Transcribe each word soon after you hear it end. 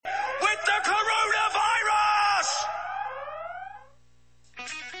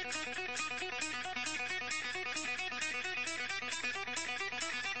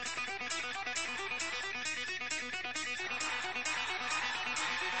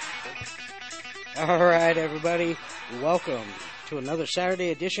All right, everybody, welcome to another Saturday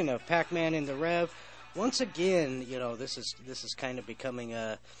edition of Pac-Man in the Rev. Once again, this is kind of becoming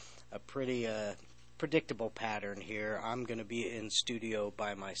a pretty predictable pattern here. I'm going to be in studio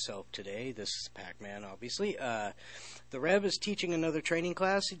by myself today. This is Pac-Man, obviously. The Rev is teaching another training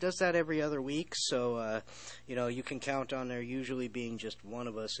class. He does that every other week, so you can count on there usually being just one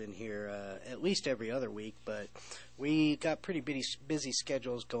of us in here at least every other week. But we got pretty busy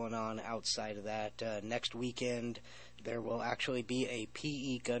schedules going on outside of that. Next weekend, there will actually be a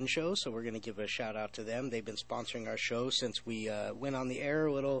PE gun show, so we're going to give a shout out to them. They've been sponsoring our show since we went on the air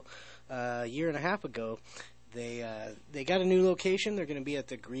a little year and a half ago. They got a new location. They're going to be at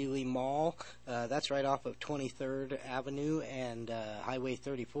the Greeley Mall. That's right off of 23rd Avenue and Highway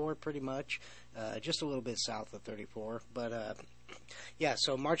 34, pretty much, just a little bit south of 34. But yeah,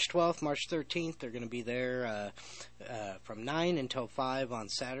 so March 12th, March 13th, they're going to be there from 9 until 5 on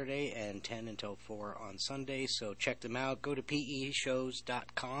Saturday and 10 until 4 on Sunday. So check them out. Go to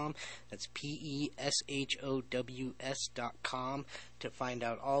peshows.com. That's peshows.com to find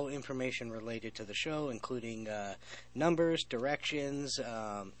out all information related to the show, including numbers, directions.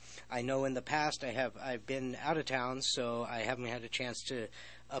 I know in the past I've been out of town, so I haven't had a chance to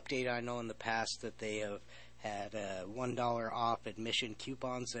update. I know in the past that they have had $1 off admission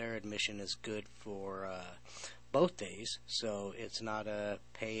coupons there. Admission is good for both days, so it's not a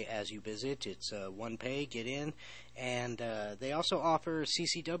pay as you visit. It's one pay, get in. And they also offer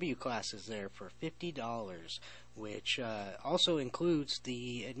CCW classes there for $50, which also includes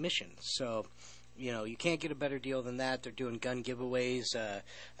the admission. So you can't get a better deal than that. They're doing gun giveaways.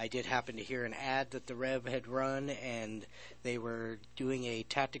 I did happen to hear an ad that the Rev had run, and they were doing a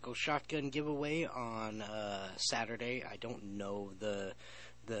tactical shotgun giveaway on Saturday. I don't know the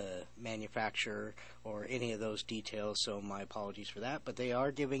manufacturer or any of those details, so my apologies for that. But they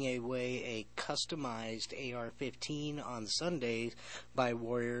are giving away a customized AR-15 on Sundays by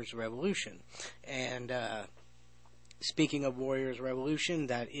Warriors Revolution. And speaking of Warriors Revolution,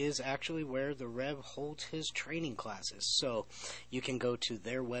 that is actually where the Rev holds his training classes. So you can go to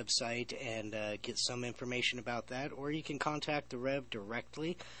their website and get some information about that, or you can contact the Rev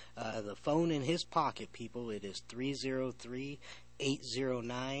directly. The phone in his pocket, people, it is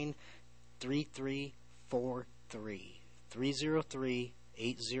 303-809-3343.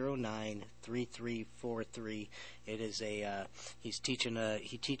 303-809-3343. It is he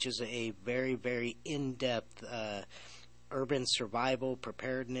teaches a very, very in-depth urban survival,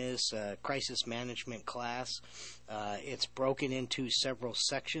 preparedness, crisis management class. It's broken into several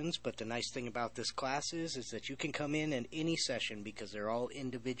sections, but the nice thing about this class is that you can come in any session because they're all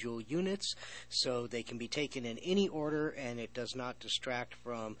individual units, so they can be taken in any order, and it does not distract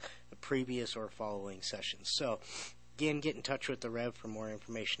from the previous or following sessions. So again, get in touch with the Rev for more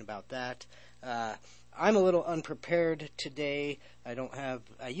information about that. I'm a little unprepared today. I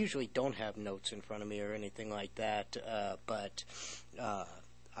usually don't have notes in front of me or anything like that, but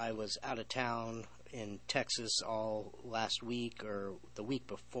I was out of town in Texas all last week or the week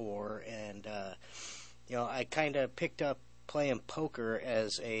before, and I kind of picked up playing poker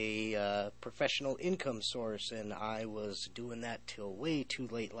as a professional income source, and I was doing that till way too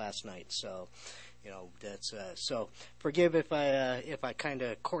late last night. So that's so forgive if I kind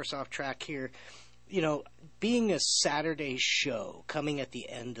of course off track here. Being a Saturday show coming at the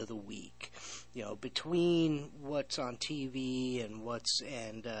end of the week, between what's on TV and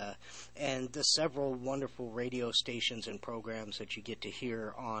and the several wonderful radio stations and programs that you get to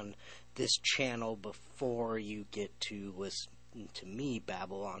hear on this channel before you get to listen to me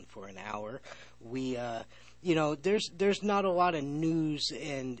babble on for an hour, we there's not a lot of news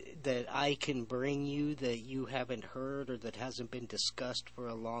and that I can bring you that you haven't heard or that hasn't been discussed for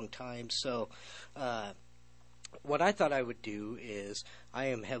a long time. So what I thought I would do is I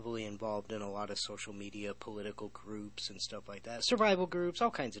am heavily involved in a lot of social media, political groups and stuff like that, survival groups,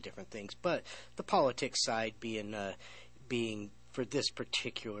 all kinds of different things, but the politics side being for this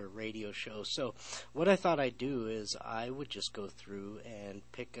particular radio show. So what I thought I'd do is I would just go through and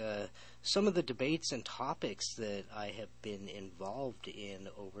pick some of the debates and topics that I have been involved in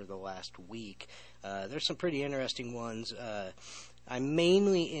over the last week. There's some pretty interesting ones. I'm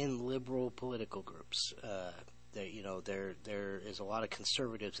mainly in liberal political groups. There is a lot of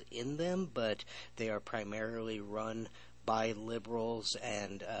conservatives in them, but they are primarily run by liberals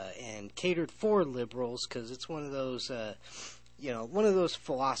and catered for liberals, because it's one of those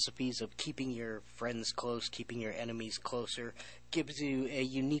philosophies of keeping your friends close, keeping your enemies closer, gives you a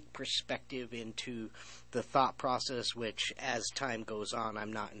unique perspective into the thought process, which as time goes on,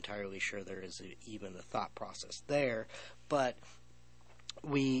 I'm not entirely sure there is even a thought process there. But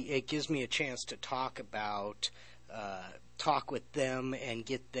it gives me a chance to talk with them and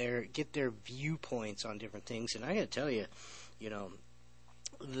get their viewpoints on different things. And I got to tell you,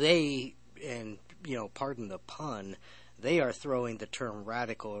 they, and pardon the pun, they are throwing the term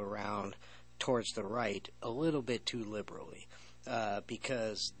radical around towards the right a little bit too liberally,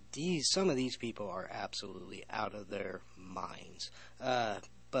 because some of these people are absolutely out of their minds.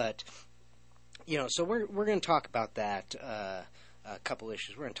 But so we're going to talk about that. A couple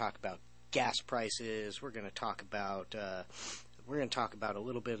issues. We're going to talk about gas prices. We're going to talk about a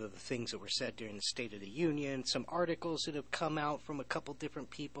little bit of the things that were said during the State of the Union. Some articles that have come out from a couple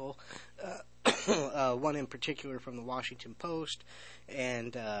different people. One in particular from the Washington Post,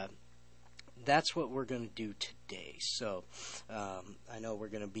 and that's what we're going to do today. So I know we're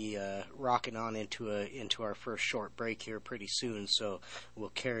going to be rocking on into our first short break here pretty soon. So we'll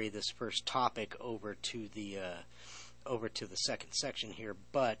carry this first topic over to the second section here.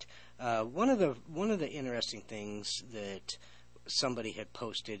 But one of the interesting things that somebody had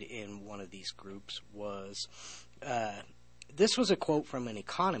posted in one of these groups was this was a quote from an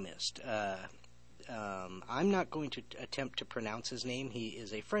economist. I'm not going to attempt to pronounce his name. He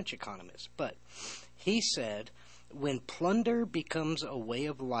is a French economist. But he said, when plunder becomes a way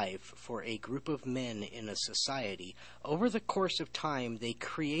of life for a group of men in a society, over the course of time they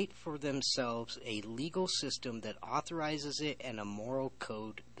create for themselves a legal system that authorizes it and a moral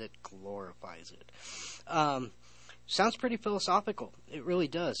code that glorifies it. Sounds pretty philosophical. It really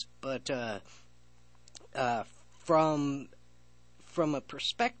does. But from a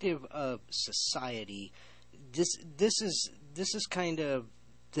perspective of society, this is kind of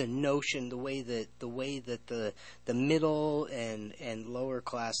the notion, the way that the middle and lower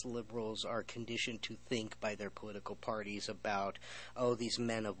class liberals are conditioned to think by their political parties about, these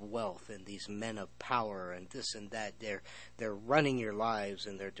men of wealth and these men of power and this and that. They're running your lives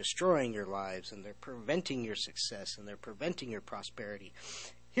and they're destroying your lives and they're preventing your success and they're preventing your prosperity.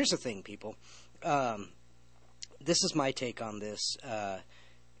 Here's the thing, people. This is my take on this.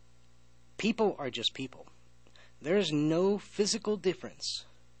 People are just people. There's no physical difference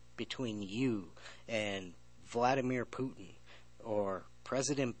between you and Vladimir Putin or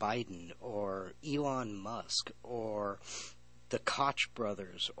President Biden or Elon Musk or the Koch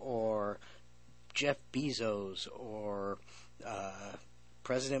brothers or Jeff Bezos or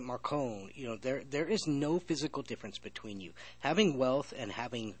President Macron. There is no physical difference between you. Having wealth and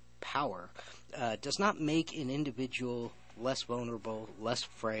having power does not make an individual less vulnerable, less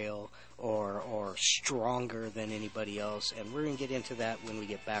frail, or stronger than anybody else. And we're going to get into that when we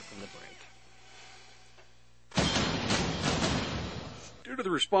get back from the break. Due to the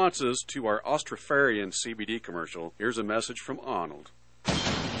responses to our Austrofarian CBD commercial, here's a message from Arnold.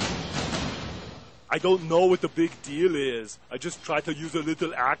 I don't know what the big deal is. I just try to use a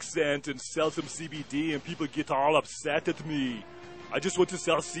little accent and sell some CBD and people get all upset at me. I just want to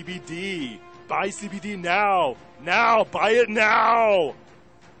sell CBD. Buy CBD now. Now. Buy it now.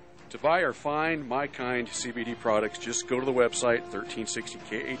 To buy or find My Kind CBD products, just go to the website,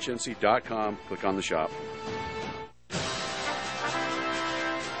 1360khnc.com. Click on the shop.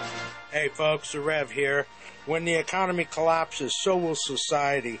 Hey, folks, the Rev here. When the economy collapses, so will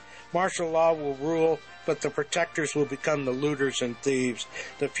society. Martial law will rule, but the protectors will become the looters and thieves.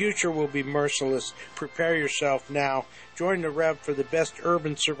 The future will be merciless. Prepare yourself now. Join the Rev for the best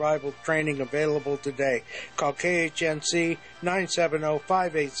urban survival training available today. Call KHNC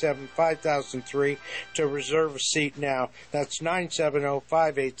 970-587-5003 to reserve a seat now. That's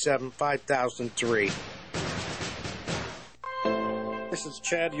 970-587-5003. This is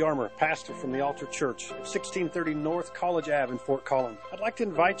Chad Yarmer, pastor from the Altar Church, 1630 North College Ave in Fort Collins. I'd like to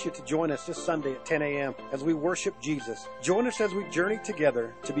invite you to join us this Sunday at 10 a.m. as we worship Jesus. Join us as we journey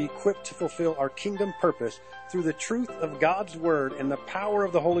together to be equipped to fulfill our kingdom purpose through the truth of God's Word and the power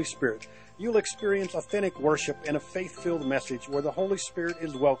of the Holy Spirit. You'll experience authentic worship and a faith-filled message where the Holy Spirit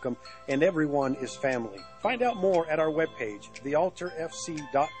is welcome and everyone is family. Find out more at our webpage,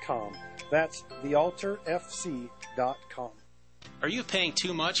 thealtarfc.com. That's thealtarfc.com. Are you paying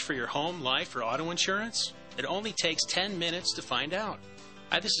too much for your home, life, or auto insurance? It only takes 10 minutes to find out.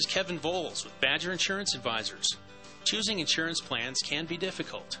 Hi, this is Kevin Voles with Badger Insurance Advisors. Choosing insurance plans can be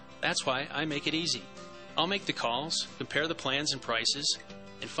difficult. That's why I make it easy. I'll make the calls, compare the plans and prices,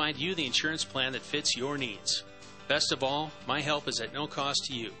 and find you the insurance plan that fits your needs. Best of all, my help is at no cost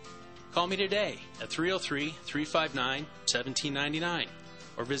to you. Call me today at 303-359-1799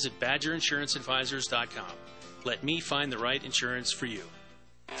 or visit badgerinsuranceadvisors.com. Let me find the right insurance for you.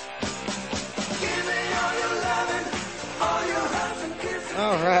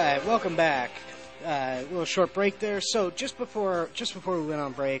 All right, welcome back. little short break there. So just before we went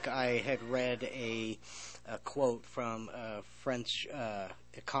on break, I had read a quote from a French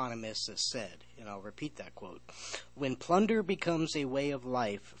economist that said, and I'll repeat that quote: "When plunder becomes a way of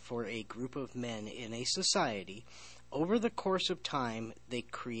life for a group of men in a society, over the course of time, they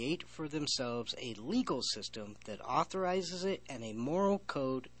create for themselves a legal system that authorizes it and a moral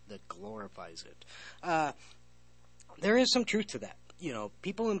code that glorifies it." There is some truth to that. You know,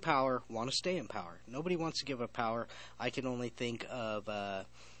 people in power want to stay in power. Nobody wants to give up power. I can only think of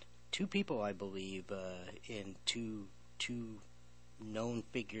two people, I believe, in two known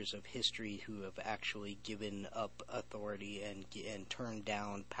figures of history who have actually given up authority and turned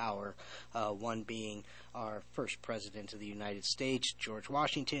down power. One being our first president of the United States, George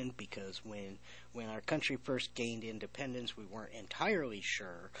Washington, because when our country first gained independence, we weren't entirely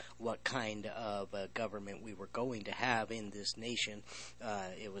sure what kind of government we were going to have in this nation.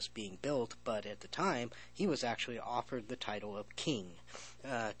 It was being built, but at the time, he was actually offered the title of king,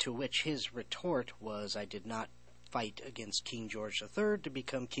 to which his retort was, "I did not fight against King George III to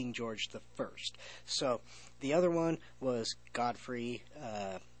become King George I." So the other one was Godfrey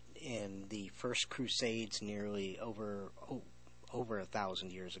in the First Crusades, nearly over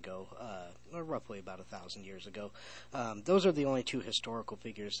 1,000 years ago, or roughly about 1,000 years ago. Those are the only two historical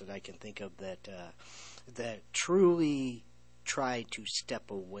figures that I can think of that truly tried to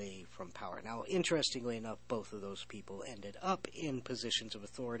step away from power. Now, interestingly enough, both of those people ended up in positions of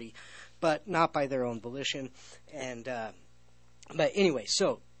authority, but not by their own volition. And but anyway,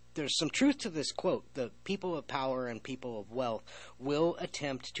 so there's some truth to this quote. The people of power and people of wealth will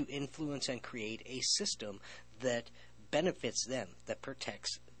attempt to influence and create a system that benefits them, that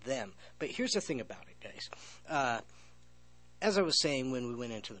protects them. But here's the thing about it, guys. As I was saying when we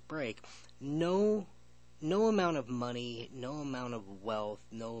went into the break, no amount of money, no amount of wealth,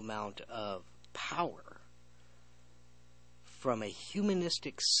 no amount of power from a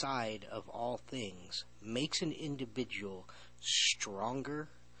humanistic side of all things makes an individual stronger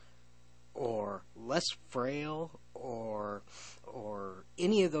or less frail or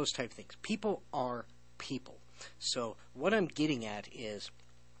any of those type of things. People are people. So what I'm getting at is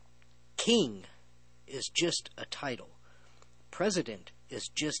king is just a title. President is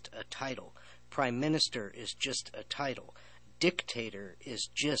just a title. Prime Minister is just a title. Dictator is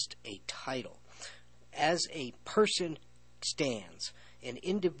just a title. As a person stands, an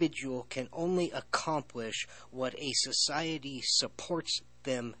individual can only accomplish what a society supports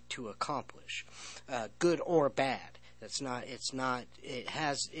them to accomplish, good or bad. It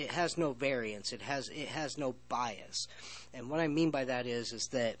has no variance. It has no bias. And what I mean by that is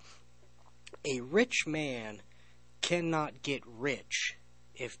that a rich man cannot get rich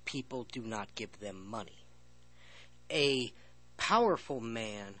if people do not give them money. A powerful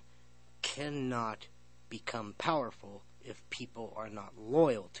man cannot become powerful if people are not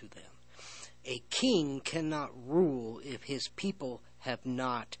loyal to them. A king cannot rule if his people have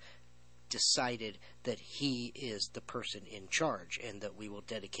not decided that he is the person in charge and that we will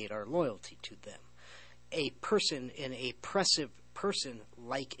dedicate our loyalty to them. An oppressive person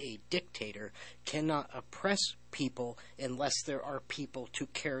like a dictator cannot oppress people unless there are people to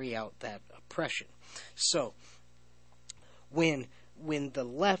carry out that oppression. So when the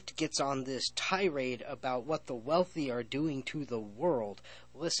left gets on this tirade about what the wealthy are doing to the world,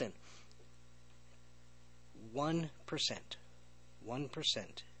 listen, 1%,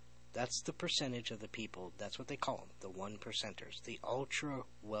 that's the percentage of the people, that's what they call them, the 1%ers, the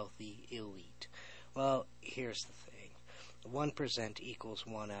ultra-wealthy elite. Well, here's the thing. 1% equals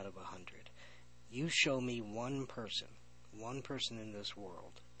 1 out of 100. You show me one person in this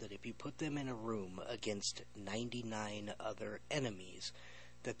world, that if you put them in a room against 99 other enemies,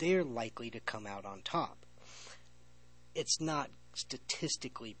 that they are likely to come out on top. It's not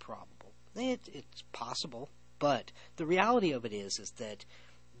statistically probable. It's possible, but the reality of it is that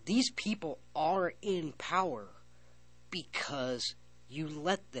these people are in power because you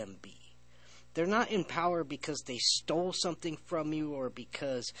let them be. They're not in power because they stole something from you or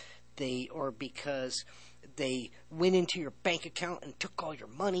because they went into your bank account and took all your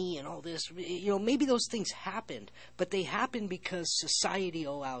money and all this. You know, maybe those things happened, but they happen because society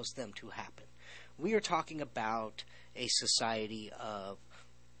allows them to happen. We are talking about a society of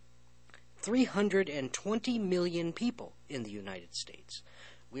 320 million people in the United States.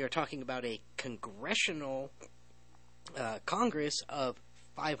 We are talking about a congressional Congress of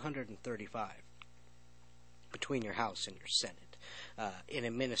 535 between your House and your Senate, an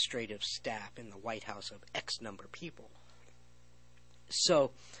administrative staff in the White House of X number of people.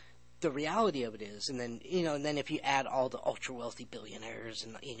 So the reality of it is, and then if you add all the ultra wealthy billionaires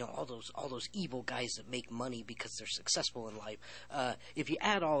and all those evil guys that make money because they're successful in life, if you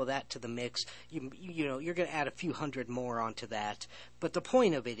add all of that to the mix, you're going to add a few hundred more onto that. But the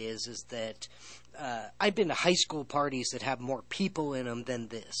point of it is that I've been to high school parties that have more people in them than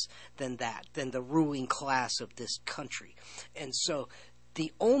the ruling class of this country, and so.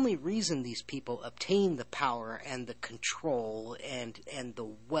 The only reason these people obtain the power and the control and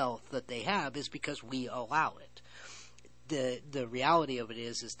the wealth that they have is because we allow it. The reality of it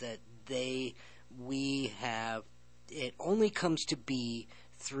is that it only comes to be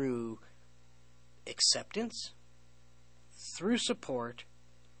through acceptance, through support,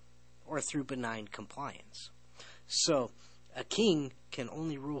 or through benign compliance. So a king can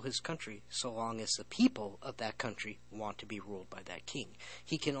only rule his country so long as the people of that country want to be ruled by that king.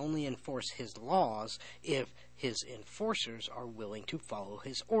 He can only enforce his laws if his enforcers are willing to follow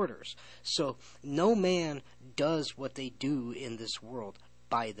his orders. So no man does what they do in this world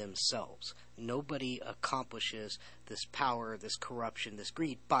by themselves. Nobody accomplishes this power, this corruption, this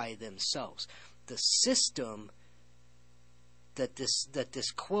greed by themselves. The system that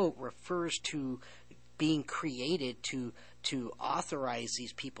this quote refers to being created to authorize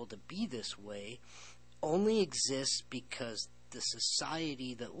these people to be this way only exists because the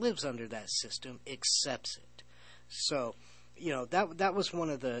society that lives under that system accepts it. So, that was one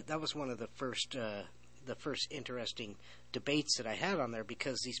of the first interesting debates that I had on there,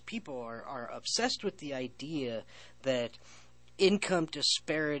 because these people are obsessed with the idea that income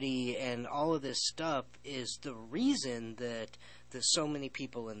disparity and all of this stuff is the reason that so many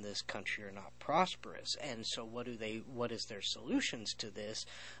people in this country are not prosperous. And so what is their solutions to this?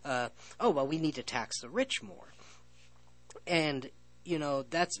 We need to tax the rich more. And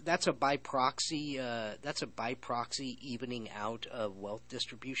that's a by proxy evening out of wealth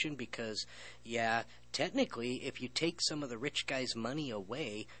distribution, because technically if you take some of the rich guy's money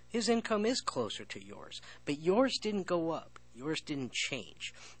away, his income is closer to yours, but yours didn't go up. Yours didn't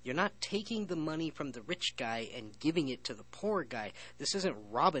change. You're not taking the money from the rich guy and giving it to the poor guy. This isn't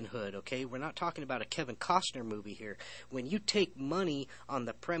Robin Hood, okay? We're not talking about a Kevin Costner movie here. When you take money on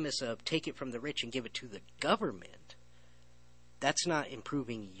the premise of take it from the rich and give it to the government, that's not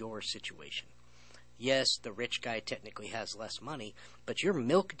improving your situation. Yes, the rich guy technically has less money, but your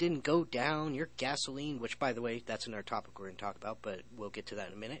milk didn't go down, your gasoline, which, by the way, that's another topic we're going to talk about, but we'll get to that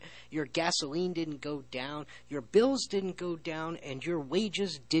in a minute. Your gasoline didn't go down, your bills didn't go down, and your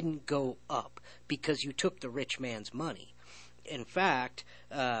wages didn't go up because you took the rich man's money. In fact,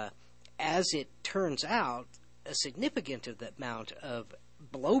 as it turns out, a significant amount of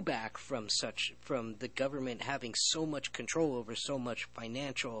blowback from the government having so much control over so much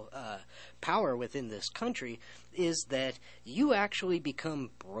financial power within this country is that you actually become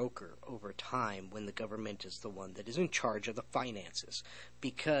broker over time when the government is the one that is in charge of the finances,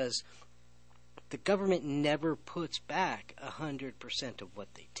 because the government never puts back 100% of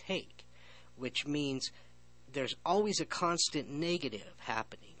what they take, which means there's always a constant negative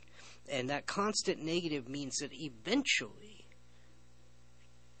happening, and that constant negative means that eventually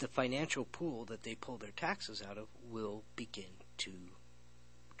the financial pool that they pull their taxes out of will begin to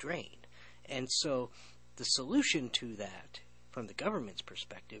drain. And so the solution to that, from the government's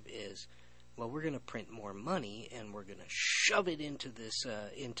perspective, is, we're going to print more money and we're going to shove it into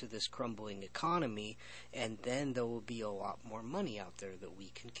this crumbling economy, and then there will be a lot more money out there that we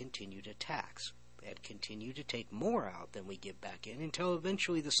can continue to tax and continue to take more out than we give back in, until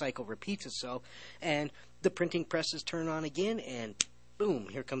eventually the cycle repeats itself and the printing presses turn on again, and boom,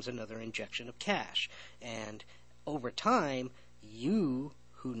 here comes another injection of cash. And over time, you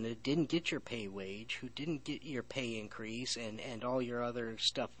who didn't get your pay wage, who didn't get your pay increase, and all your other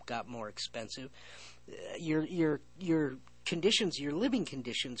stuff got more expensive, your conditions, your living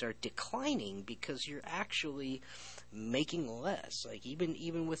conditions are declining because you're actually making less. Like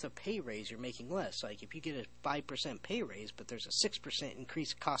even with a pay raise, you're making less. Like if you get a 5% pay raise, but there's a 6%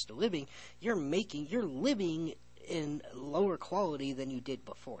 increase cost of living, you're living in lower quality than you did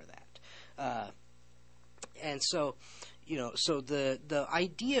before that. And so, so the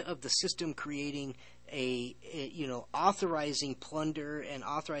idea of the system creating authorizing plunder and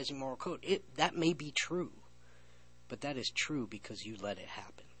authorizing moral code, that may be true, but that is true because you let it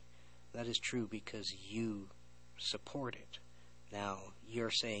happen. That is true because you support it. Now, you're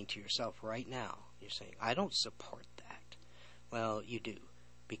saying to yourself right now, you're saying, I don't support that. Well, you do,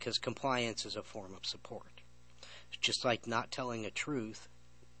 because compliance is a form of support. Just like not telling a truth,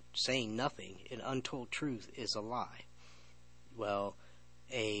 saying nothing, an untold truth is a lie. Well,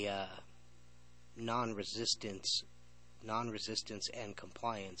 a non-resistance non-resistance and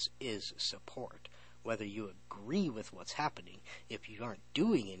compliance is support. Whether you agree with what's happening, if you aren't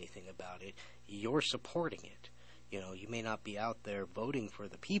doing anything about it, you're supporting it. You may not be out there voting for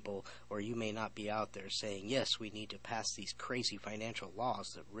the people, or you may not be out there saying, yes, we need to pass these crazy financial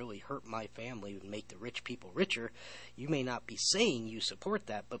laws that really hurt my family and make the rich people richer. You may not be saying you support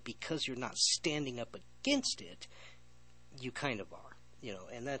that, but because you're not standing up against it, you kind of are.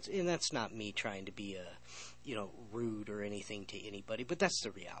 And that's not me trying to be rude or anything to anybody, but that's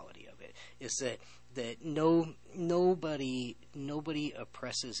the reality of it. Is that nobody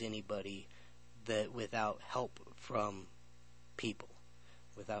oppresses anybody that without help from people,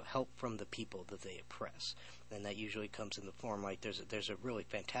 without help from the people that they oppress. And that usually comes in the form, like there's a really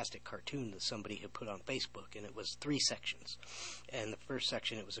fantastic cartoon that somebody had put on Facebook, and it was 3 sections. And the first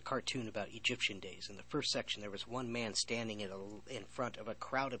section, it was a cartoon about Egyptian days. In the first section, there was one man standing in front of a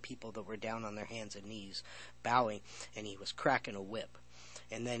crowd of people that were down on their hands and knees, bowing, and he was cracking a whip.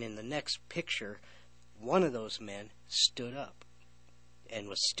 And then in the next picture, one of those men stood up and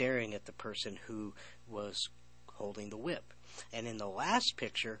was staring at the person who was holding the whip. And in the last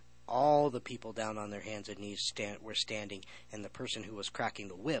picture, all the people down on their hands and knees were standing, and the person who was cracking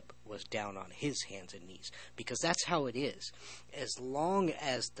the whip was down on his hands and knees. Because that's how it is. As long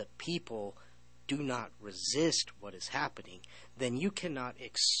as the people do not resist what is happening, then you cannot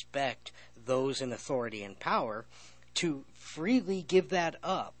expect those in authority and power to freely give that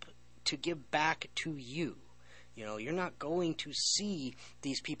up, to give back to you. You're not going to see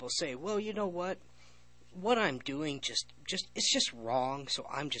these people say, well, you know what I'm doing it's just wrong, so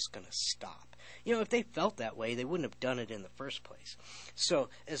I'm just going to stop. If they felt that way, they wouldn't have done it in the first place. So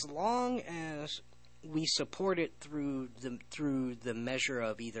as long as we support it through the measure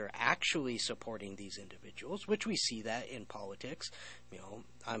of either actually supporting these individuals, which we see that in politics.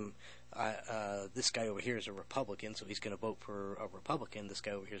 This guy over here is a Republican, so he's going to vote for a Republican. This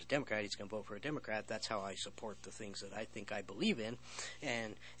guy over here is a Democrat, he's going to vote for a Democrat. That's how I support the things that I think I believe in,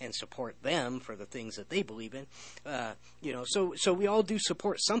 and support them for the things that they believe in. So we all do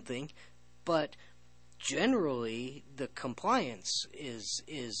support something, but generally the compliance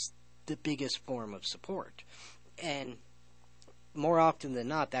is the biggest form of support. And more often than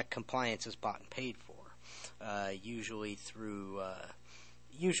not, that compliance is bought and paid for, usually through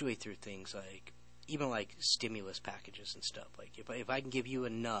things like, even like stimulus packages and stuff. Like if I can give you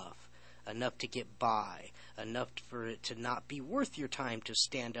enough to get by, enough for it to not be worth your time to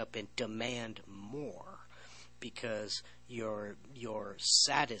stand up and demand more because you're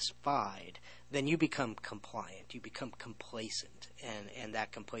satisfied, then you become compliant, you become complacent, and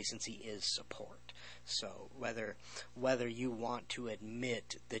that complacency is support. So whether you want to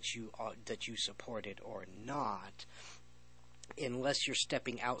admit that you support it or not, unless you're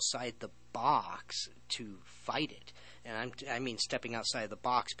stepping outside the box to fight it, and I mean stepping outside the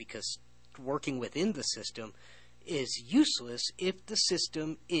box because working within the system is useless if the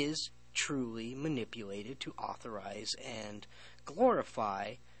system is truly manipulated to authorize and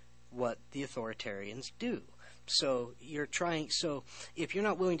glorify what the authoritarians do. So if you're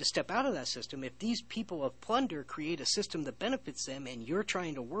not willing to step out of that system, if these people of plunder create a system that benefits them and you're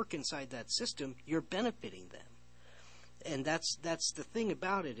trying to work inside that system, you're benefiting them. And that's the thing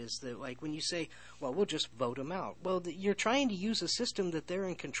about it, is that, like, when you say, well, we'll just vote them out. Well, you're trying to use a system that they're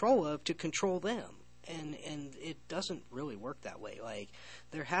in control of to control them. And it doesn't really work that way. Like,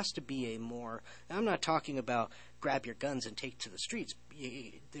 there has to be a more, I'm not talking about grab your guns and take to the streets.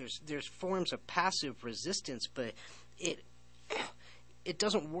 There's forms of passive resistance, but it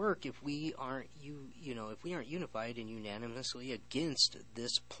doesn't work if we aren't unified and unanimously against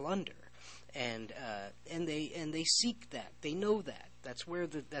this plunder. And they seek that. They know that. That's where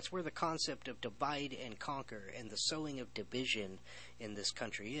the concept of divide and conquer and the sowing of division in this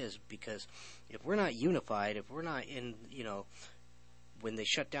country is. Because if we're not unified, if we're not in, when they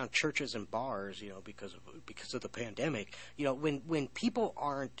shut down churches and bars, because of the pandemic, when people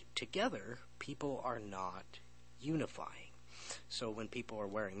aren't together, people are not unifying. So when people are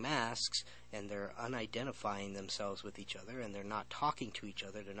wearing masks and they're unidentifying themselves with each other and they're not talking to each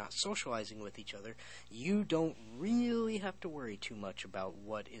other, they're not socializing with each other, you don't really have to worry too much about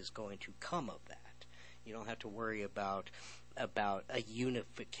what is going to come of that. You don't have to worry about a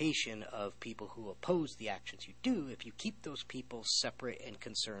unification of people who oppose the actions you do if you keep those people separate and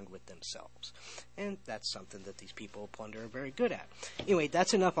concerned with themselves. And that's something that these people of plunder are very good at. Anyway,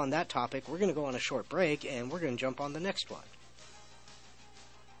 that's enough on that topic. We're going to go on a short break and we're going to jump on the next one.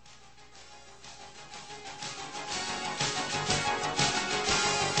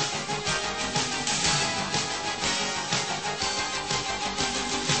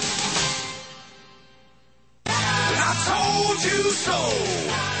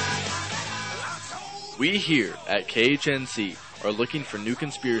 We here at KHNC are looking for new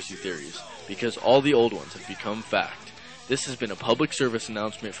conspiracy theories because all the old ones have become fact. This has been a public service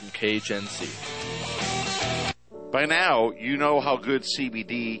announcement from KHNC. By now, you know how good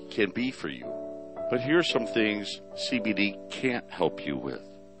CBD can be for you. But here's some things CBD can't help you with.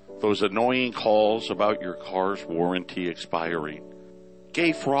 Those annoying calls about your car's warranty expiring,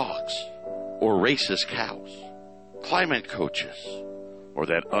 gay frogs, or racist cows, climate coaches, or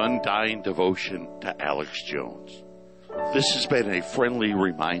that undying devotion to Alex Jones. This has been a friendly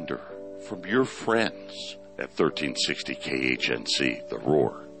reminder from your friends at 1360 KHNC, the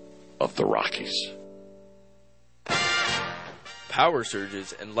roar of the Rockies. Power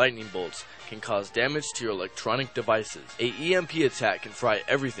surges and lightning bolts can cause damage to your electronic devices. A EMP attack can fry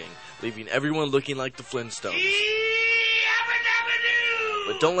everything, leaving everyone looking like the Flintstones.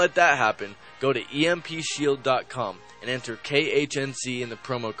 But don't let that happen. Go to EMPShield.com and enter KHNC in the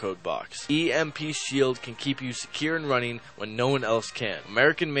promo code box. EMP Shield can keep you secure and running when no one else can.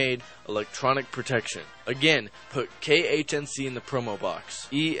 American-made electronic protection. Again, put KHNC in the promo box.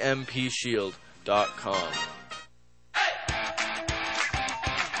 EMPShield.com.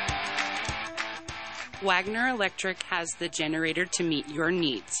 Wagner Electric has the generator to meet your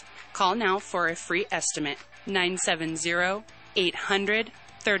needs. Call now for a free estimate,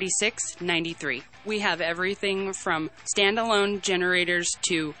 970-800-3693. We have everything from standalone generators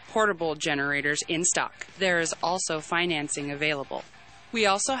to portable generators in stock. There is also financing available. We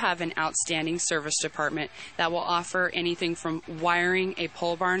also have an outstanding service department that will offer anything from wiring a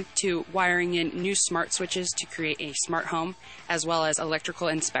pole barn to wiring in new smart switches to create a smart home, as well as electrical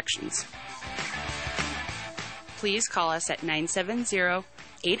inspections. Please call us at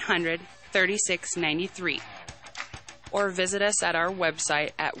 970-800-3693 or visit us at our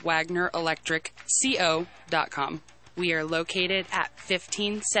website at wagnerelectricco.com. We are located at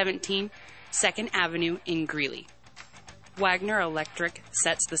 1517 2nd Avenue in Greeley. Wagner Electric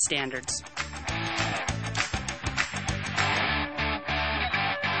sets the standards.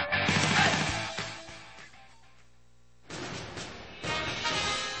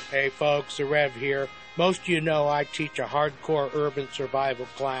 Hey folks, the Rev here. Most of you know I teach a hardcore urban survival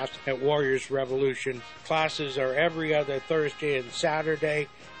class at Warriors Revolution. Classes are every other Thursday and Saturday.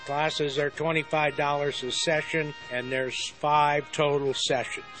 Classes are $25 a session, and there's 5 total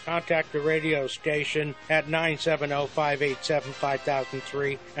sessions. Contact the radio station at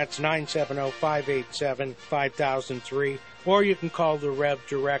 970-587-5003. That's 970-587-5003. Or you can call the Rev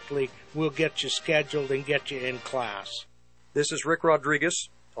directly. We'll get you scheduled and get you in class. This is Rick Rodriguez.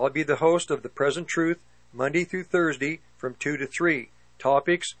 I'll be the host of The Present Truth, Monday through Thursday from 2 to 3.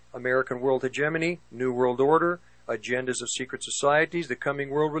 Topics: American World Hegemony, New World Order, Agendas of Secret Societies, The Coming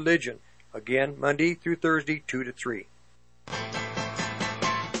World Religion. Again, Monday through Thursday, 2 to 3.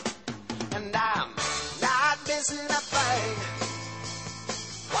 And I'm not missing a thing.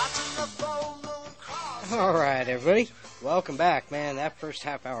 Watching the full moon cross. All right, everybody. Welcome back, man. That first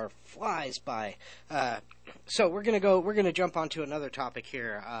half hour flies by. So we're gonna jump onto another topic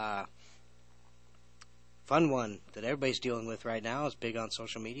here. Fun one that everybody's dealing with right now is big on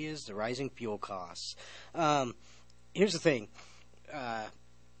social media is the rising fuel costs. Here's the thing. A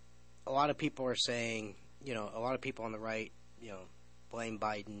lot of people are saying, a lot of people on the right, blame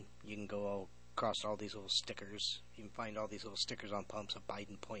Biden. You can go across all these little stickers. You can find all these little stickers on pumps of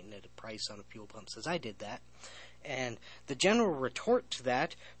Biden pointing at a price on a fuel pump. Says, I did that. And the general retort to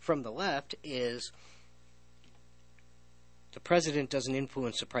that from the left is, the president doesn't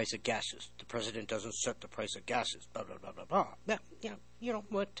influence the price of gases. The president doesn't set the price of gases. Blah, blah, blah, blah, blah. Yeah, you know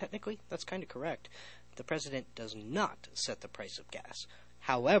what? Technically, that's kind of correct. The president does not set the price of gas.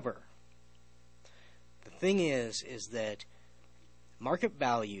 However, the thing is that market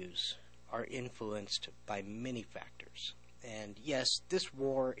values are influenced by many factors. And yes, this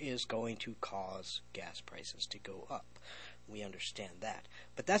war is going to cause gas prices to go up. We understand that.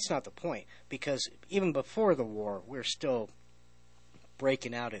 But that's not the point, because even before the war, we're still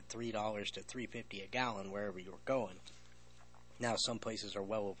breaking out at $3 to $3.50 a gallon wherever you're going. Now some places are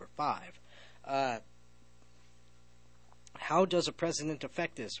well over $5. How does a president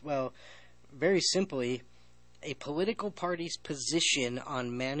affect this? Well, very simply, a political party's position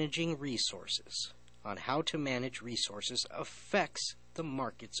on managing resources, on how to manage resources, affects the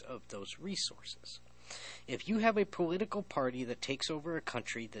markets of those resources. If you have a political party that takes over a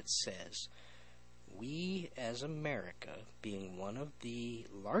country that says, we as America, being one of the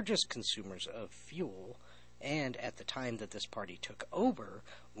largest consumers of fuel, and at the time that this party took over,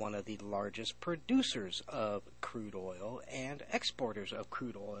 one of the largest producers of crude oil and exporters of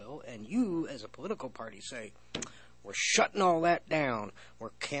crude oil, and you as a political party say, We're shutting all that down.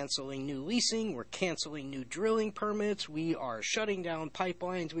 We're canceling new leasing. We're canceling new drilling permits. We are shutting down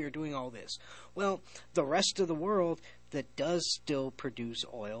pipelines. We are doing all this. Well, the rest of the world that does still produce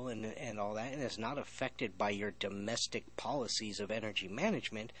oil and all that and is not affected by your domestic policies of energy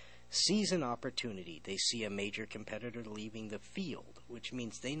management sees an opportunity. They see a major competitor leaving the field, which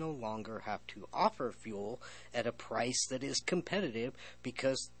means they no longer have to offer fuel at a price that is competitive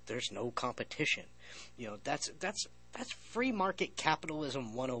because there's no competition. You know, that's free market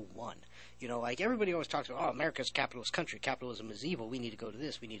capitalism 101. You know, like everybody always talks about, oh, America's a capitalist country. Capitalism is evil. We need to go to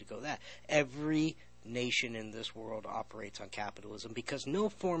this. We need to go to that. Every nation in this world operates on capitalism because no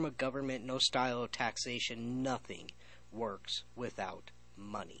form of government, no style of taxation, nothing works without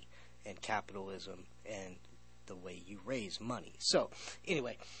money and capitalism and the way you raise money. So,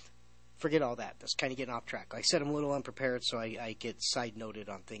 anyway, forget all that. That's kind of getting off track. Like I said, I'm a little unprepared, so I get side-noted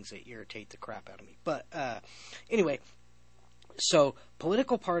on things that irritate the crap out of me. But, anyway, so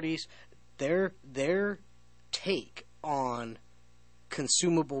political parties, their take on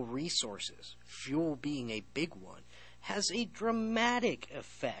consumable resources, fuel being a big one, has a dramatic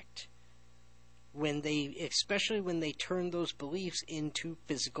effect especially when they turn those beliefs into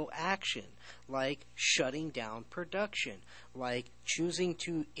physical action, like shutting down production, like choosing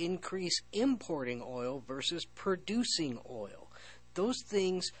to increase importing oil versus producing oil. Those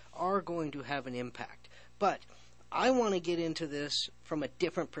things are going to have an impact. But I want to get into this from a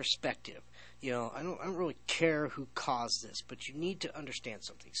different perspective. You know, I don't really care who caused this, but you need to understand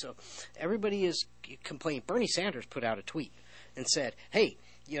something. So everybody is complaining. Bernie Sanders put out a tweet and said, hey,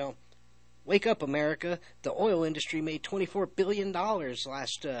 you know, wake up, America. The oil industry made $24 billion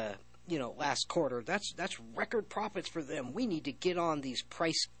last quarter. That's record profits for them. We need to get on these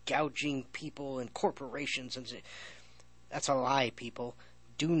price gouging people and corporations. And that's a lie, people.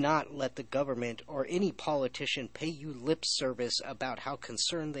 Do not let the government or any politician pay you lip service about how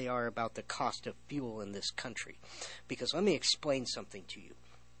concerned they are about the cost of fuel in this country. Because let me explain something to you.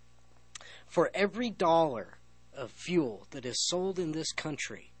 For every dollar of fuel that is sold in this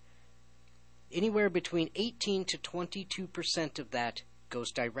country, anywhere between 18 to 22% of that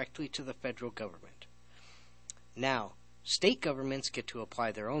goes directly to the federal government. Now, state governments get to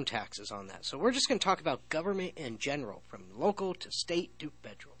apply their own taxes on that. So we're just going to talk about government in general, from local to state to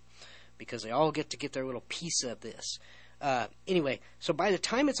federal, because they all get to get their little piece of this. Anyway, so by the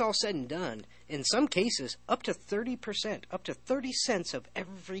time it's all said and done, in some cases, up to 30%, up to 30 cents of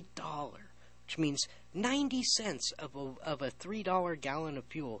every dollar, which means 90 cents of a $3 gallon of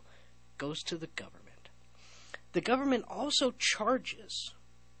fuel goes to the government. The government also charges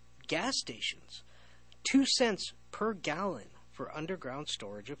gas stations 2 cents per gallon for underground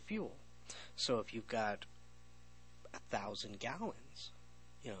storage of fuel. So if you've got 1,000 gallons,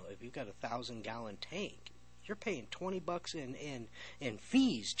 you know, if you've got a 1,000-gallon tank, you're paying $20 in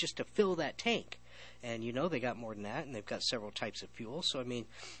fees just to fill that tank. And you know they got more than that, and they've got several types of fuel. So, I mean,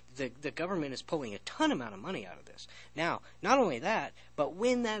 the government is pulling a ton amount of money out of this. Now, not only that, but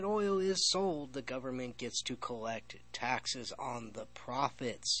when that oil is sold, the government gets to collect taxes on the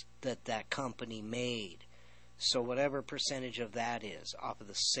profits that company made. So whatever percentage of that is off of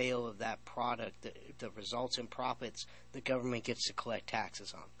the sale of that product that results in profits, the government gets to collect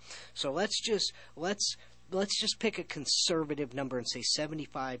taxes on. So let's just pick a conservative number and say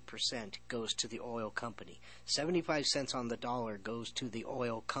 75% goes to the oil company. 75 cents on the dollar goes to the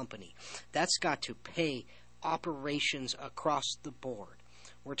oil company. That's got to pay operations across the board.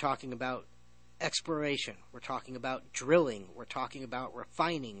 We're talking about exploration. We're talking about drilling. We're talking about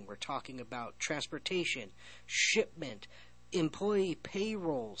refining. We're talking about transportation, shipment, employee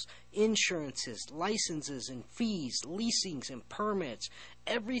payrolls, insurances, licenses and fees, leasings and permits.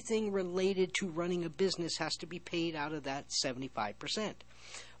 Everything related to running a business has to be paid out of that 75%.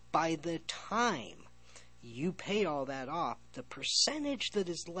 By the time you pay all that off, the percentage that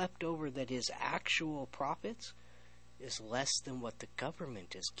is left over that is actual profits is less than what the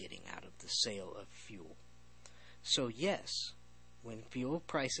government is getting out of the sale of fuel. So yes, when fuel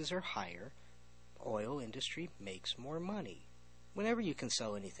prices are higher, oil industry makes more money. Whenever you can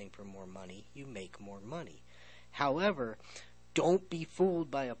sell anything for more money, you make more money. However, don't be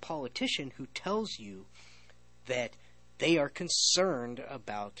fooled by a politician who tells you that they are concerned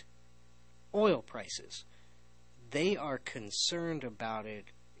about oil prices. They are concerned about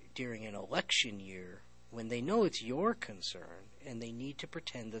it during an election year when they know it's your concern and they need to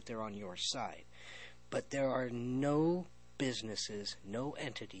pretend that they're on your side. But there are no businesses, no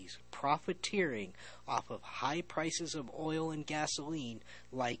entities profiteering off of high prices of oil and gasoline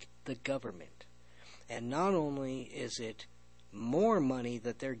like the government. And not only is it more money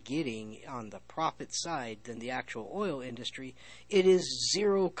that they're getting on the profit side than the actual oil industry, it is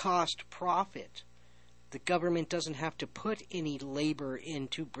zero cost profit. The government doesn't have to put any labor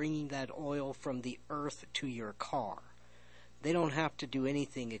into bringing that oil from the earth to your car. They don't have to do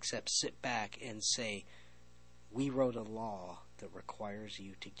anything except sit back and say, we wrote a law that requires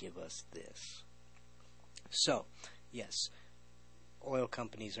you to give us this. So, yes, oil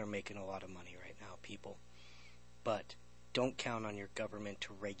companies are making a lot of money right now, people. But don't count on your government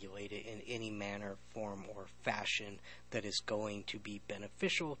to regulate it in any manner, form, or fashion that is going to be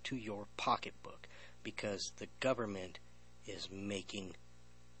beneficial to your pocketbook, because the government is making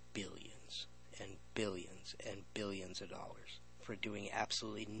billions and billions and billions of dollars for doing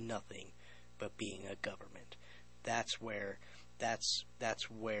absolutely nothing but being a government. That's where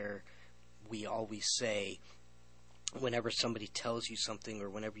we always say, whenever somebody tells you something or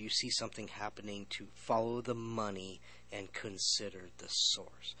whenever you see something happening, to follow the money and consider the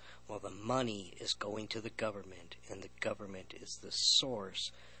source. Well, the money is going to the government, and the government is the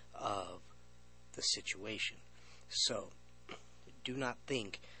source of the situation. So, do not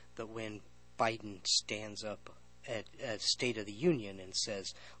think that when Biden stands up at State of the Union and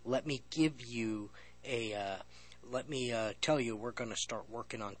says, let me tell you we're going to start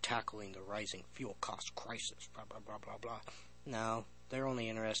working on tackling the rising fuel cost crisis, blah, blah, blah, blah, blah. No, they're only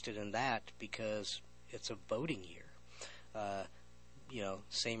interested in that because it's a voting year.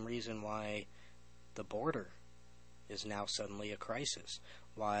 Same reason why the border is now suddenly a crisis.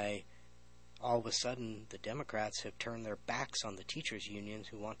 Why all of a sudden the Democrats have turned their backs on the teachers' unions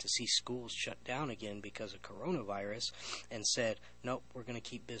who want to see schools shut down again because of coronavirus and said, nope, we're going to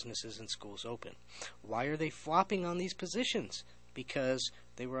keep businesses and schools open. Why are they flopping on these positions? Because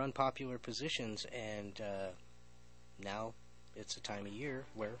they were unpopular positions, and now it's a time of year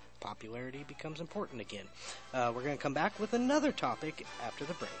where popularity becomes important again. We're going to come back with another topic after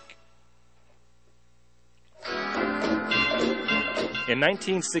the break. In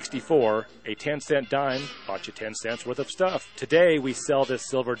 1964, a 10-cent dime bought you 10 cents worth of stuff. Today, we sell this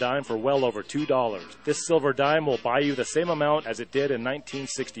silver dime for well over $2. This silver dime will buy you the same amount as it did in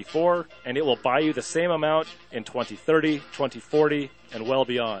 1964, and it will buy you the same amount in 2030, 2040, and well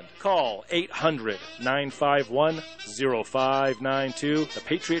beyond. Call 800-951-0592, the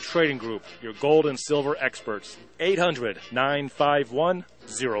Patriot Trading Group, your gold and silver experts.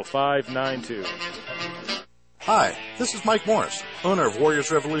 800-951-0592. Hi, this is Mike Morris, owner of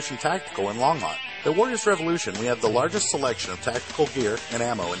Warriors Revolution Tactical in Longmont. At Warriors Revolution, we have the largest selection of tactical gear and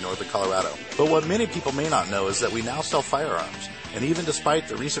ammo in northern Colorado. But what many people may not know is that we now sell firearms. And even despite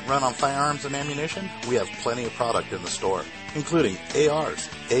the recent run on firearms and ammunition, we have plenty of product in the store, including ARs,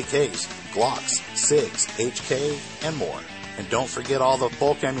 AKs, Glocks, SIGs, HK, and more. And don't forget all the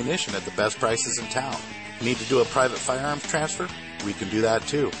bulk ammunition at the best prices in town. Need to do a private firearms transfer? We can do that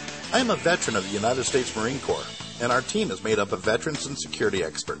too. I am a veteran of the United States Marine Corps, and our team is made up of veterans and security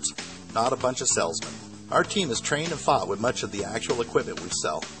experts, not a bunch of salesmen. Our team is trained and fought with much of the actual equipment we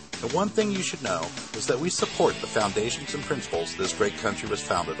sell. And one thing you should know is that we support the foundations and principles this great country was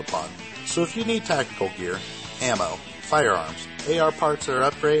founded upon. So if you need tactical gear, ammo, firearms, AR parts or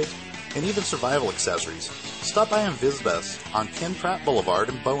upgrades, and even survival accessories, stop by and visit us on Ken Pratt Boulevard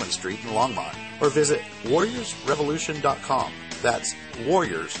and Bowen Street in Longmont, or visit warriorsrevolution.com. That's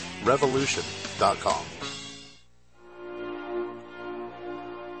warriorsrevolution.com.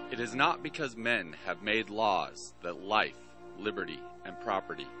 It is not because men have made laws that life, liberty, and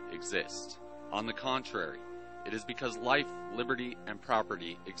property exist. On the contrary, it is because life, liberty, and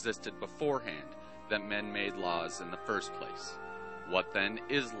property existed beforehand that men made laws in the first place. What then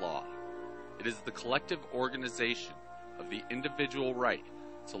is law? It is the collective organization of the individual right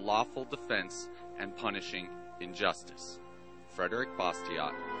to lawful defense and punishing injustice. Frederick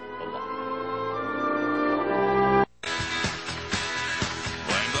Bastiat, The Law.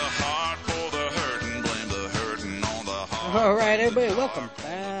 Blame the heart for the hurting, blame the hurting on the heart. All right, everybody, welcome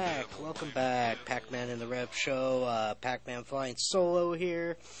back. Welcome back. Pac-Man in the Rev Show. Pac-Man flying solo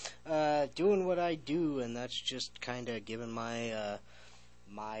here. Doing what I do, and that's just kind of giving my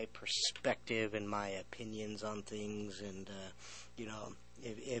perspective and my opinions on things. And,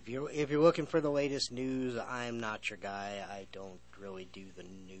 if you're looking for the latest news, I'm not your guy. I don't really do the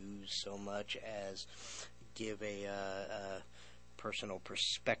news so much as give a personal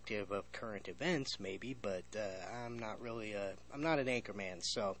perspective of current events, maybe. But I'm not really I'm not an anchor man,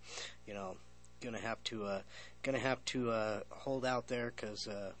 so gonna have to hold out there because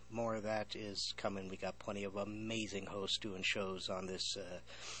more of that is coming. We got plenty of amazing hosts doing shows on this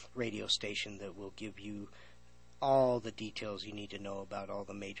radio station that will give you all the details you need to know about all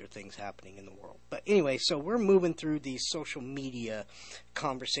the major things happening in the world. But anyway, so we're moving through these social media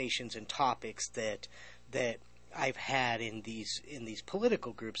conversations and topics that I've had in these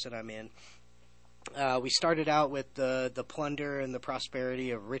political groups that I'm in. We started out with the plunder and the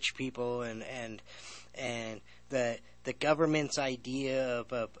prosperity of rich people and the government's idea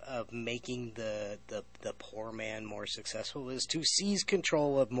of making the poor man more successful is to seize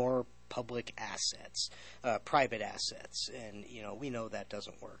control of more public assets, private assets, and we know that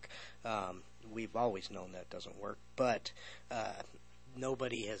doesn't work. We've always known that doesn't work, but no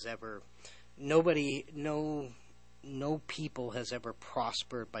people has ever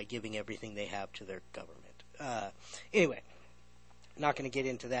prospered by giving everything they have to their government. Anyway, not going to get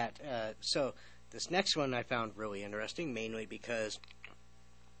into that. So this next one I found really interesting, mainly because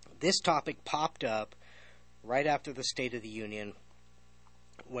this topic popped up right after the State of the Union,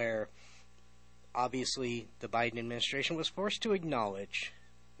 where obviously the Biden administration was forced to acknowledge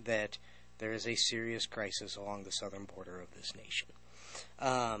that there is a serious crisis along the southern border of this nation.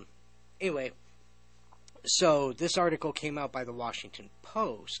 Anyway, so this article came out by the Washington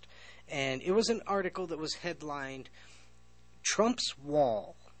Post, and it was an article that was headlined, "Trump's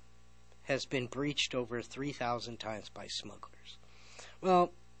Wall has been breached over 3,000 times by smugglers."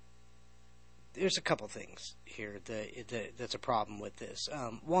 Well, there's a couple things here that's a problem with this.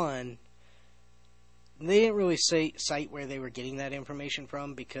 One, they didn't really cite where they were getting that information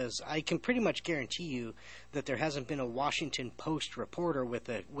from, because I can pretty much guarantee you that there hasn't been a Washington Post reporter with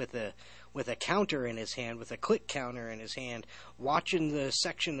a counter in his hand, with a click counter in his hand, watching the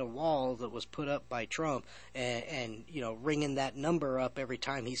section of wall that was put up by Trump and ringing that number up every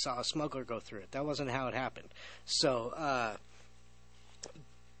time he saw a smuggler go through it. That wasn't how it happened. So,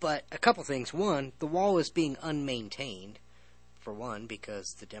 but a couple things. One, the wall is being unmaintained, for one,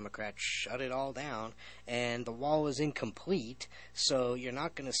 because the Democrats shut it all down, and the wall is incomplete, so you're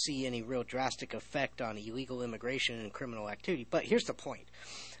not going to see any real drastic effect on illegal immigration and criminal activity. But here's the point.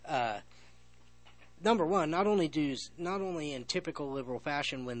 Number one, not only in typical liberal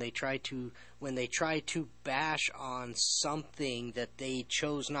fashion, when they try to bash on something that they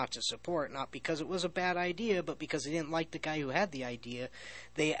chose not to support, not because it was a bad idea, but because they didn't like the guy who had the idea,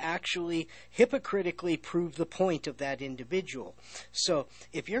 they actually hypocritically prove the point of that individual. So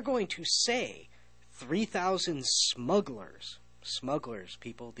if you're going to say 3,000 smugglers,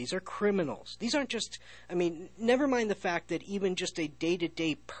 people, these are criminals. These aren't just, never mind the fact that even just a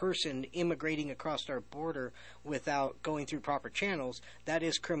day-to-day person immigrating across our border without going through proper channels, that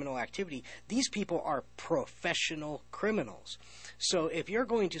is criminal activity. These people are professional criminals. So if you're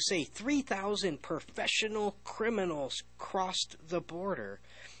going to say 3,000 professional criminals crossed the border,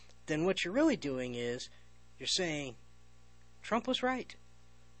 then what you're really doing is you're saying Trump was right.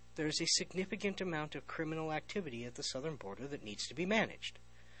 There's a significant amount of criminal activity at the southern border that needs to be managed.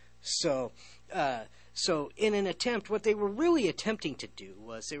 So in an attempt, what they were really attempting to do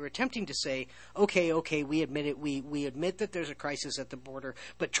was they were attempting to say, okay, we admit it, we admit that there's a crisis at the border,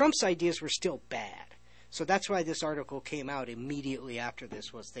 but Trump's ideas were still bad. So that's why this article came out immediately after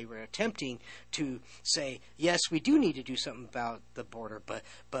this, was they were attempting to say, yes, we do need to do something about the border,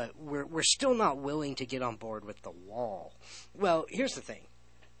 but we're still not willing to get on board with the wall. Well, here's the thing.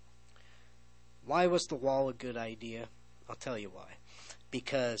 Why was the wall a good idea? I'll tell you why.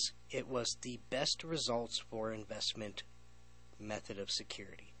 Because it was the best results for investment method of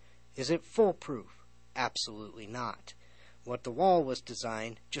security. Is it foolproof? Absolutely not. What the wall was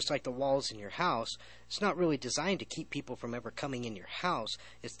designed, just like the walls in your house, it's not really designed to keep people from ever coming in your house.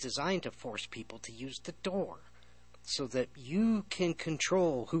 It's designed to force people to use the door so that you can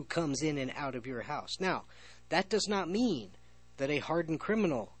control who comes in and out of your house. Now, that does not mean that a hardened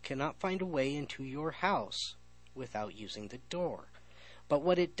criminal cannot find a way into your house without using the door. But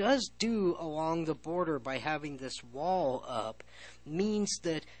what it does do along the border by having this wall up means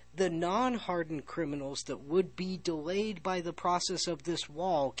that the non-hardened criminals that would be delayed by the process of this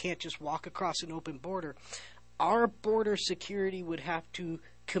wall can't just walk across an open border. Our border security would have to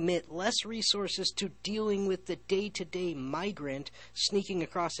commit less resources to dealing with the day-to-day migrant sneaking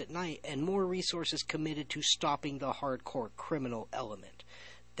across at night, and more resources committed to stopping the hardcore criminal element.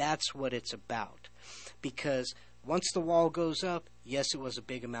 That's what it's about. Because once the wall goes up, yes, it was a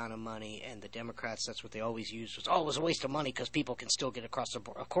big amount of money, and the Democrats, that's what they always used, was, it was a waste of money because people can still get across the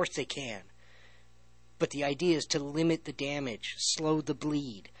border. Of course they can. But the idea is to limit the damage, slow the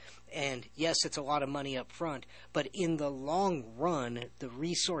bleed. And yes, it's a lot of money up front, but in the long run, the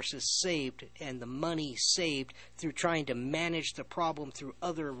resources saved and the money saved through trying to manage the problem through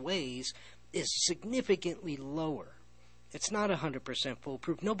other ways is significantly lower. It's not 100%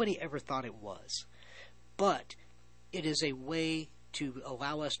 foolproof. Nobody ever thought it was. But It is a way to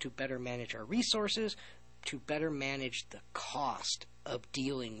allow us to better manage our resources, to better manage the cost of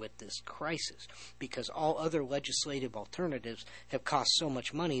dealing with this crisis, because all other legislative alternatives have cost so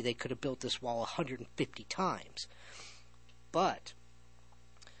much money they could have built this wall 150 times. But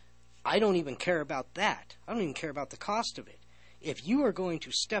I don't even care about that. I don't even care about the cost of it. If you are going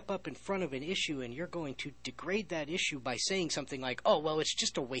to step up in front of an issue and you're going to degrade that issue by saying something like, oh, well, it's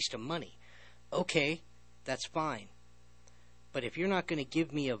just a waste of money. Okay, that's fine. But if you're not going to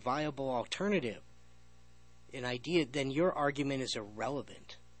give me a viable alternative, an idea, then your argument is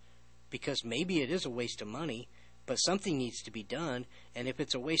irrelevant. Because maybe it is a waste of money, but something needs to be done. And if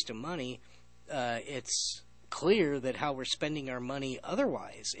it's a waste of money, it's clear that how we're spending our money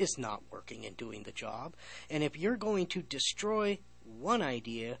otherwise is not working and doing the job. And if you're going to destroy one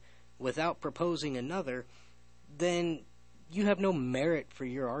idea without proposing another, then you have no merit for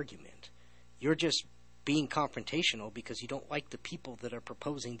your argument. You're just being confrontational because you don't like the people that are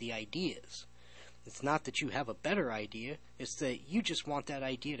proposing the ideas. It's not that you have a better idea, it's that you just want that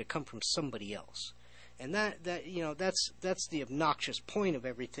idea to come from somebody else. And that's the obnoxious point of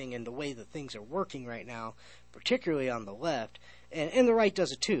everything and the way that things are working right now, particularly on the left. And the right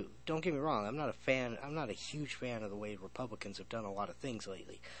does it too. Don't get me wrong, I'm not a huge fan of the way Republicans have done a lot of things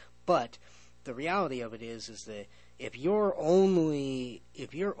lately. But the reality of it is that if you're only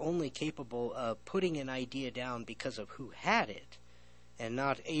capable of putting an idea down because of who had it and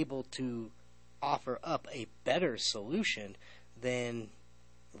not able to offer up a better solution, then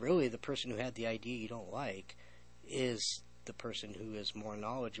really the person who had the idea you don't like is the person who is more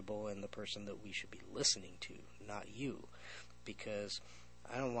knowledgeable and the person that we should be listening to, not you. Because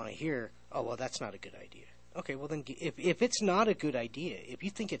I don't want to hear, oh, well, that's not a good idea. Okay, well then, if it's not a good idea, if you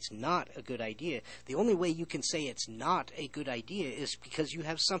think it's not a good idea, the only way you can say it's not a good idea is because you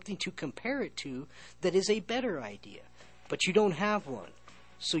have something to compare it to that is a better idea. But you don't have one,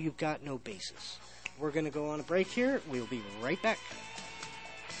 so you've got no basis. We're going to go on a break here. We'll be right back.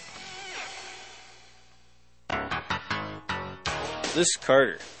 This is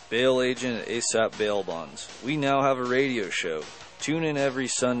Carter, bail agent at ASAP Bail Bonds. We now have a radio show. Tune in every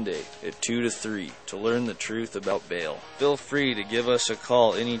Sunday at 2 to 3 to learn the truth about bail. Feel free to give us a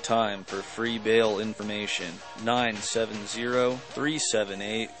call anytime for free bail information.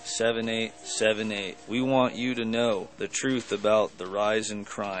 970-378-7878. We want you to know the truth about the rise in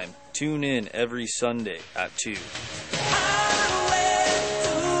crime. Tune in every Sunday at 2.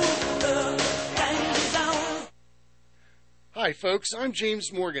 Hi folks, I'm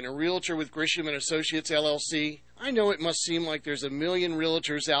James Morgan, a realtor with Grisham & Associates LLC. I know it must seem like there's a million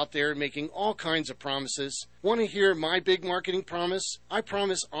realtors out there making all kinds of promises. Want to hear my big marketing promise? I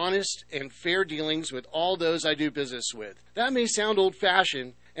promise honest and fair dealings with all those I do business with. That may sound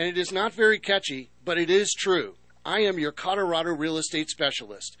old-fashioned, and it is not very catchy, but it is true. I am your Colorado real estate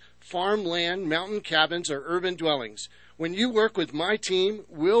specialist. Farm, land, mountain cabins, or urban dwellings. When you work with my team,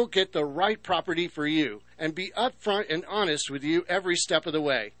 we'll get the right property for you and be upfront and honest with you every step of the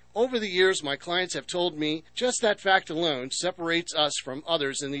way. Over the years, my clients have told me just that fact alone separates us from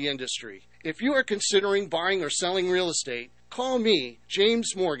others in the industry. If you are considering buying or selling real estate, call me,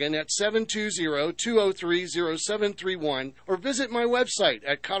 James Morgan, at 720-203-0731 or visit my website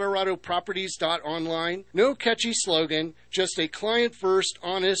at coloradoproperties.online. No catchy slogan, just a client-first,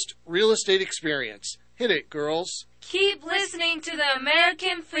 honest real estate experience. Hit it, girls. Keep listening to the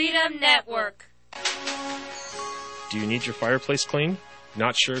American Freedom Network. Do you need your fireplace cleaned?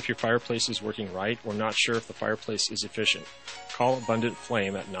 Not sure if your fireplace is working right or not sure if the fireplace is efficient? Call Abundant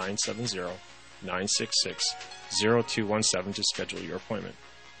Flame at 970-966-0217 to schedule your appointment.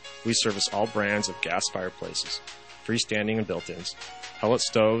 We service all brands of gas fireplaces, freestanding and built-ins, pellet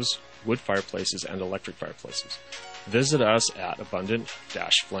stoves, wood fireplaces, and electric fireplaces. Visit us at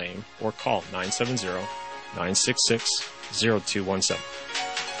Abundant-Flame or call 970-966-0217.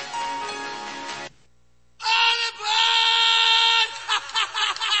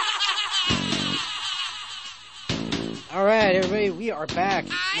 All right, everybody, we are back.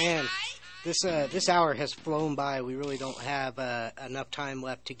 Man, this hour has flown by. We really don't have enough time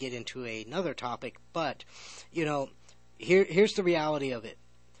left to get into another topic. But, you know, here's the reality of it.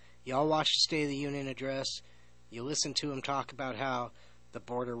 Y'all watched the State of the Union address. You listen to him talk about how the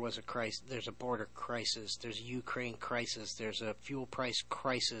border was a crisis. There's a border crisis. There's a Ukraine crisis. There's a fuel price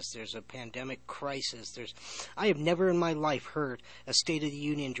crisis. There's a pandemic crisis. I have never in my life heard a State of the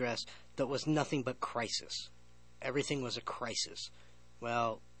Union address that was nothing but crisis. Everything was a crisis.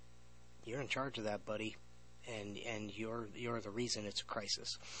 Well, you're in charge of that, buddy, and you're the reason it's a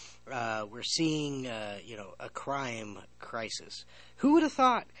crisis. We're seeing a crime crisis. Who would have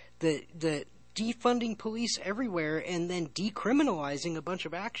thought that defunding police everywhere and then decriminalizing a bunch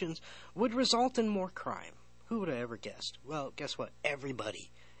of actions would result in more crime. Who would have ever guessed? Well, guess what?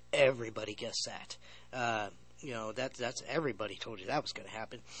 Everybody guessed that. That's everybody told you that was going to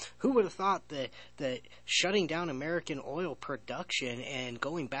happen. Who would have thought that shutting down American oil production and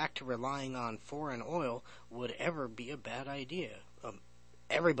going back to relying on foreign oil would ever be a bad idea?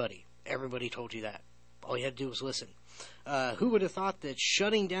 Everybody told you that. All you had to do was listen. Who would have thought that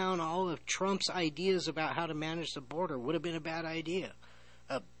shutting down all of Trump's ideas about how to manage the border would have been a bad idea?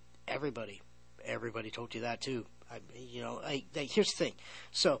 Everybody told you that too. Here's the thing.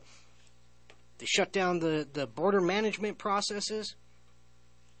 So they shut down the border management processes.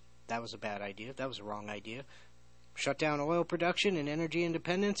 That was a bad idea. That was a wrong idea. Shut down oil production and energy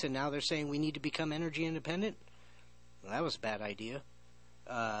independence, and now they're saying we need to become energy independent. Well, that was a bad idea.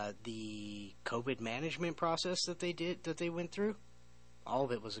 The COVID management process that they went through, all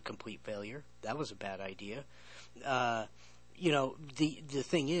of it was a complete failure. That was a bad idea. The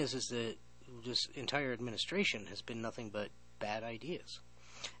thing is that this entire administration has been nothing but bad ideas.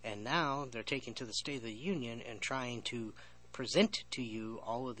 And now they're taking to the State of the Union and trying to present to you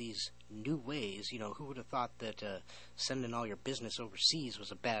all of these new ways. Who would have thought that sending all your business overseas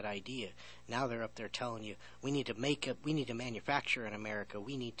was a bad idea? Now they're up there telling you we need to manufacture in America,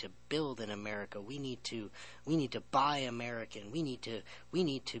 we need to build in America, we need to buy American, we need to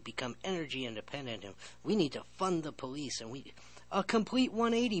become energy independent, and we need to fund the police, and a complete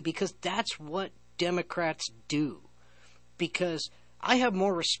 180, because that's what Democrats do. Because I have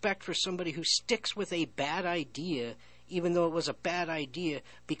more respect for somebody who sticks with a bad idea, even though it was a bad idea,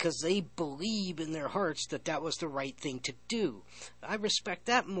 because they believe in their hearts that was the right thing to do. I respect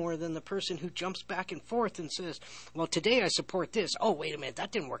that more than the person who jumps back and forth and says, well, today I support this. Oh, wait a minute,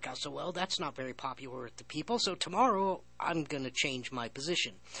 that didn't work out so well. That's not very popular with the people, so tomorrow I'm going to change my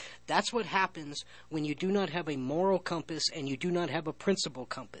position. That's what happens when you do not have a moral compass and you do not have a principle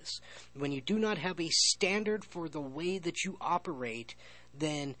compass. When you do not have a standard for the way that you operate,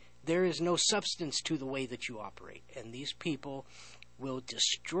 then there is no substance to the way that you operate. And these people will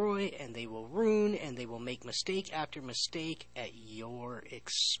destroy, and they will ruin, and they will make mistake after mistake at your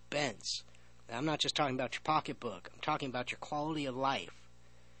expense. And I'm not just talking about your pocketbook. I'm talking about your quality of life.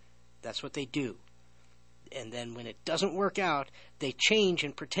 That's what they do. And then when it doesn't work out, they change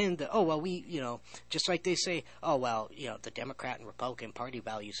and pretend that, just like they say, the Democrat and Republican Party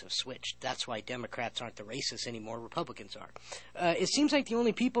values have switched. That's why Democrats aren't the racists anymore, Republicans are. It seems like the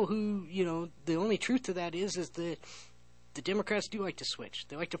only people who, the only truth to that is that the Democrats do like to switch.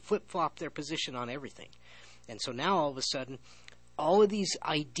 They like to flip-flop their position on everything. And so now all of a sudden, all of these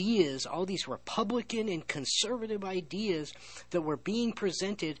ideas, all these Republican and conservative ideas that were being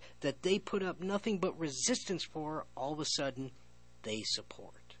presented that they put up nothing but resistance for, all of a sudden they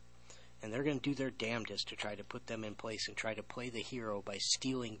support. And they're going to do their damnedest to try to put them in place and try to play the hero by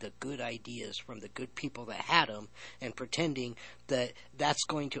stealing the good ideas from the good people that had them and pretending that that's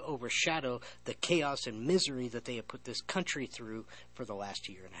going to overshadow the chaos and misery that they have put this country through for the last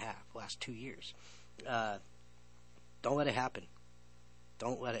year and a half, last 2 years. Don't let it happen.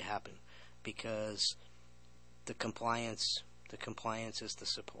 Don't let it happen, because the compliance is the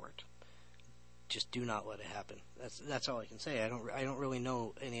support. Just do not let it happen. That's all I can say. I don't really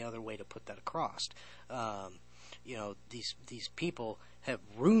know any other way to put that across. These people have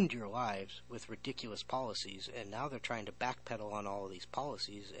ruined your lives with ridiculous policies, and now they're trying to backpedal on all of these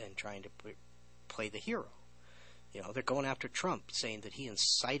policies and trying to play the hero. They're going after Trump, saying that he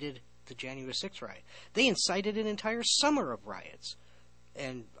incited the January 6th riot. They incited an entire summer of riots.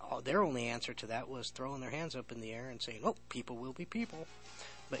 And their only answer to that was throwing their hands up in the air and saying, people will be people.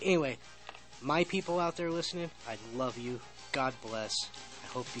 But anyway, my people out there listening, I love you. God bless. I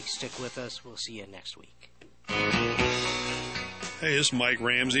hope you stick with us. We'll see you next week. Hey, this is Mike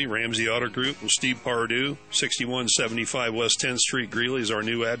Ramsey, Ramsey Auto Group with Steve Pardue. 6175 West 10th Street, Greeley is our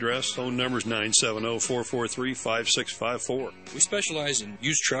new address. Phone number is 970-443-5654. We specialize in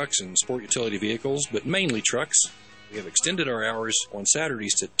used trucks and sport utility vehicles, but mainly trucks. We have extended our hours on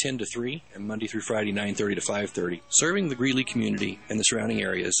Saturdays to 10 to 3 and Monday through Friday 9:30 to 5:30, serving the Greeley community and the surrounding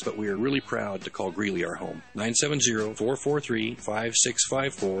areas, but we are really proud to call Greeley our home.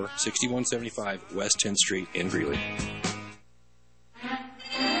 970-443-5654, 6175 West 10th Street in Greeley.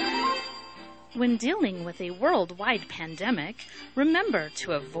 When dealing with a worldwide pandemic, remember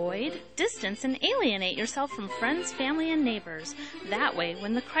to avoid, distance, and alienate yourself from friends, family, and neighbors. That way,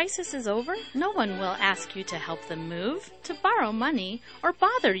 when the crisis is over, no one will ask you to help them move, to borrow money, or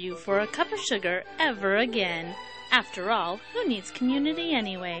bother you for a cup of sugar ever again. After all, who needs community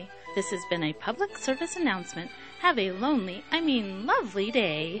anyway? This has been a public service announcement Have a lovely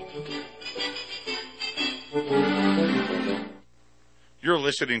day. You're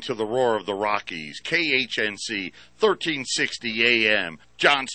listening to the Roar of the Rockies, KHNC 1360 AM, John